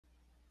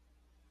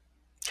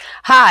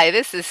Hi,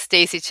 this is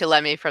Stacey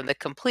Chillemi from the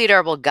Complete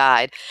Herbal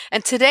Guide,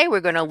 and today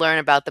we're going to learn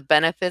about the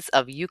benefits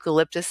of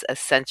Eucalyptus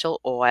Essential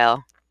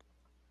Oil.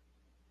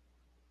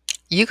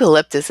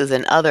 Eucalyptus is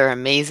another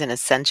amazing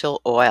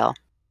essential oil.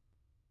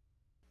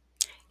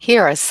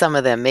 Here are some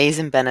of the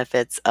amazing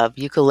benefits of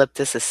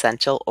Eucalyptus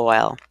Essential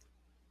Oil.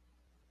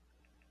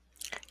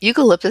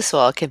 Eucalyptus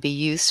oil can be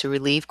used to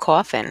relieve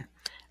coughing.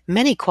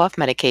 Many cough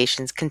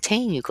medications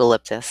contain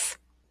eucalyptus.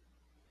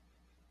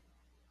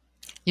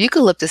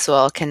 Eucalyptus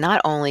oil can not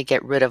only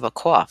get rid of a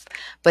cough,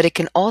 but it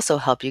can also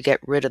help you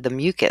get rid of the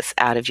mucus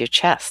out of your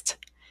chest.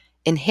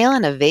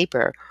 Inhaling a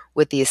vapor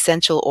with the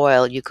essential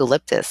oil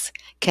eucalyptus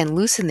can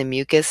loosen the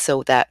mucus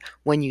so that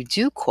when you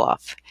do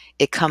cough,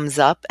 it comes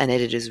up and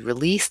it is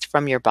released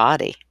from your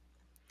body.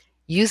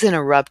 Using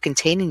a rub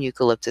containing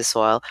eucalyptus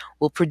oil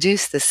will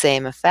produce the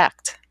same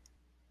effect.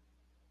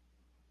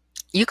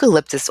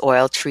 Eucalyptus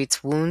oil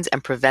treats wounds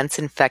and prevents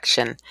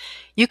infection.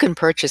 You can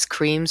purchase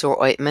creams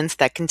or ointments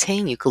that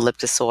contain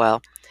eucalyptus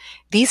oil.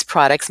 These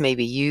products may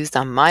be used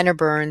on minor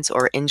burns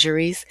or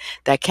injuries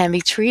that can be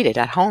treated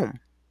at home.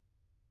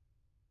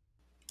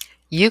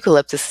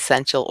 Eucalyptus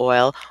essential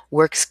oil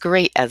works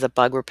great as a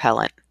bug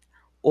repellent.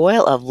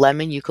 Oil of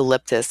lemon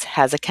eucalyptus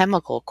has a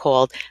chemical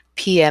called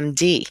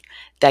PMD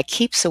that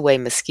keeps away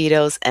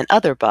mosquitoes and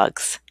other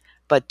bugs,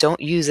 but don't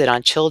use it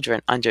on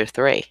children under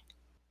 3.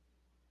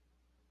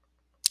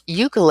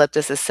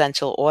 Eucalyptus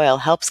essential oil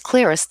helps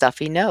clear a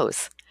stuffy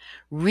nose.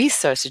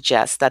 Research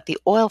suggests that the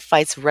oil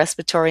fights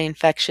respiratory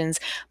infections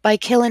by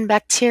killing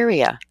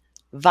bacteria,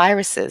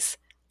 viruses,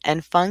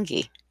 and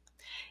fungi.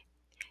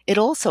 It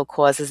also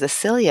causes the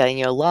cilia in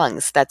your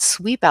lungs that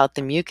sweep out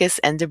the mucus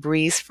and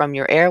debris from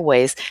your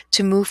airways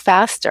to move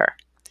faster.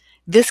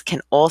 This can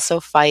also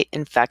fight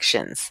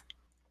infections.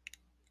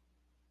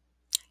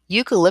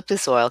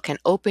 Eucalyptus oil can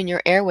open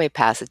your airway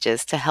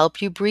passages to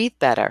help you breathe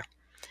better.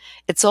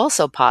 It's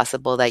also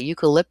possible that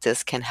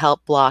eucalyptus can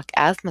help block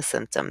asthma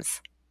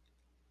symptoms.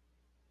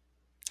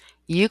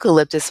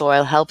 Eucalyptus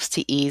oil helps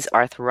to ease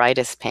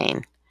arthritis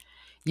pain.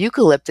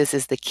 Eucalyptus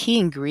is the key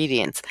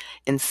ingredient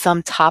in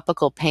some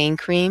topical pain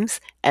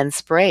creams and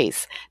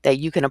sprays that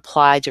you can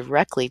apply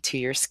directly to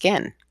your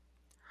skin.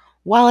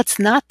 While it's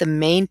not the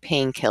main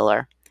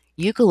painkiller,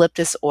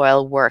 eucalyptus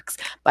oil works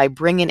by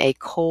bringing a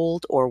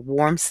cold or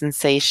warm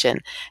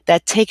sensation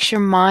that takes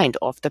your mind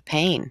off the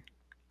pain.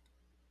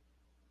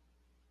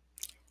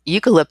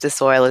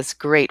 Eucalyptus oil is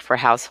great for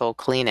household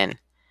cleaning.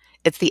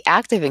 It's the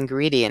active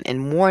ingredient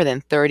in more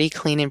than 30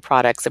 cleaning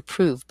products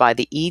approved by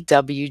the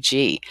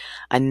EWG,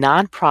 a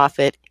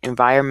nonprofit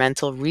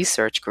environmental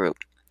research group.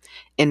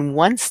 In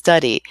one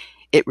study,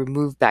 it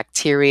removed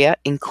bacteria,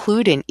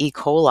 including E.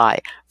 coli,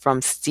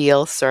 from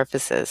steel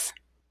surfaces.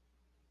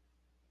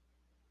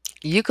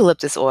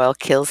 Eucalyptus oil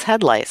kills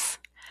head lice.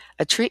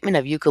 A treatment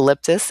of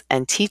eucalyptus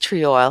and tea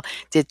tree oil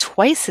did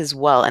twice as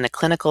well in a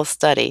clinical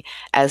study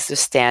as the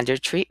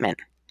standard treatment.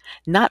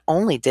 Not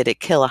only did it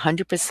kill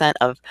 100%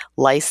 of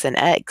lice and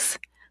eggs,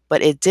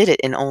 but it did it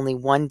in only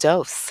 1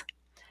 dose.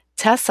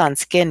 Tests on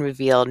skin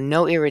revealed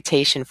no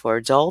irritation for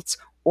adults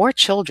or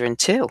children,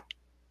 too.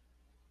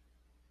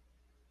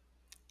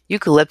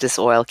 Eucalyptus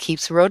oil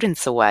keeps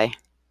rodents away.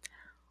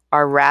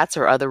 Are rats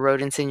or other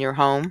rodents in your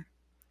home?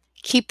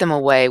 Keep them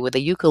away with a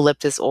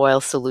eucalyptus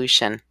oil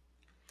solution.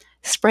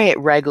 Spray it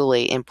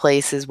regularly in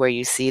places where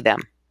you see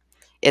them.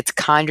 It's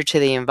kinder to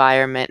the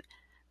environment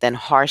than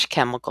harsh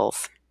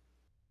chemicals.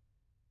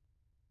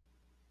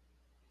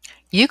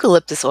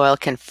 Eucalyptus oil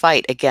can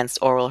fight against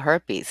oral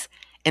herpes.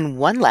 In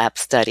one lab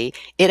study,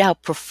 it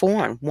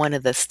outperformed one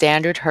of the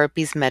standard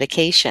herpes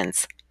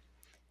medications.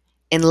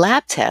 In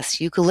lab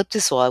tests,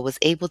 eucalyptus oil was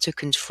able to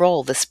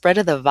control the spread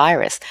of the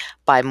virus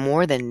by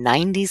more than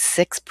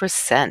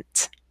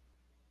 96%.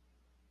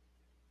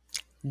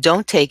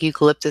 Don't take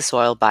eucalyptus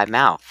oil by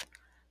mouth.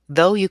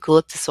 Though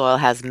eucalyptus oil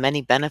has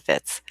many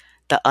benefits,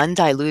 the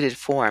undiluted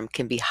form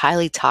can be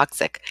highly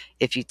toxic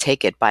if you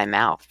take it by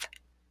mouth.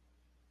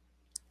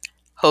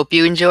 Hope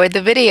you enjoyed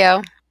the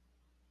video.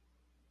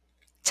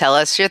 Tell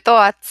us your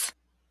thoughts.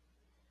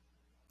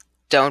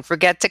 Don't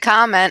forget to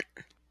comment.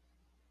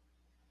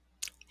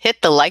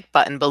 Hit the like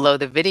button below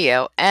the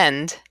video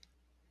and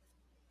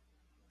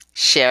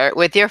share it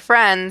with your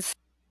friends.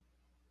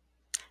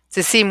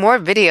 To see more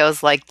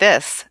videos like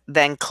this,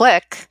 then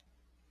click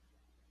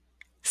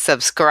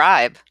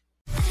subscribe.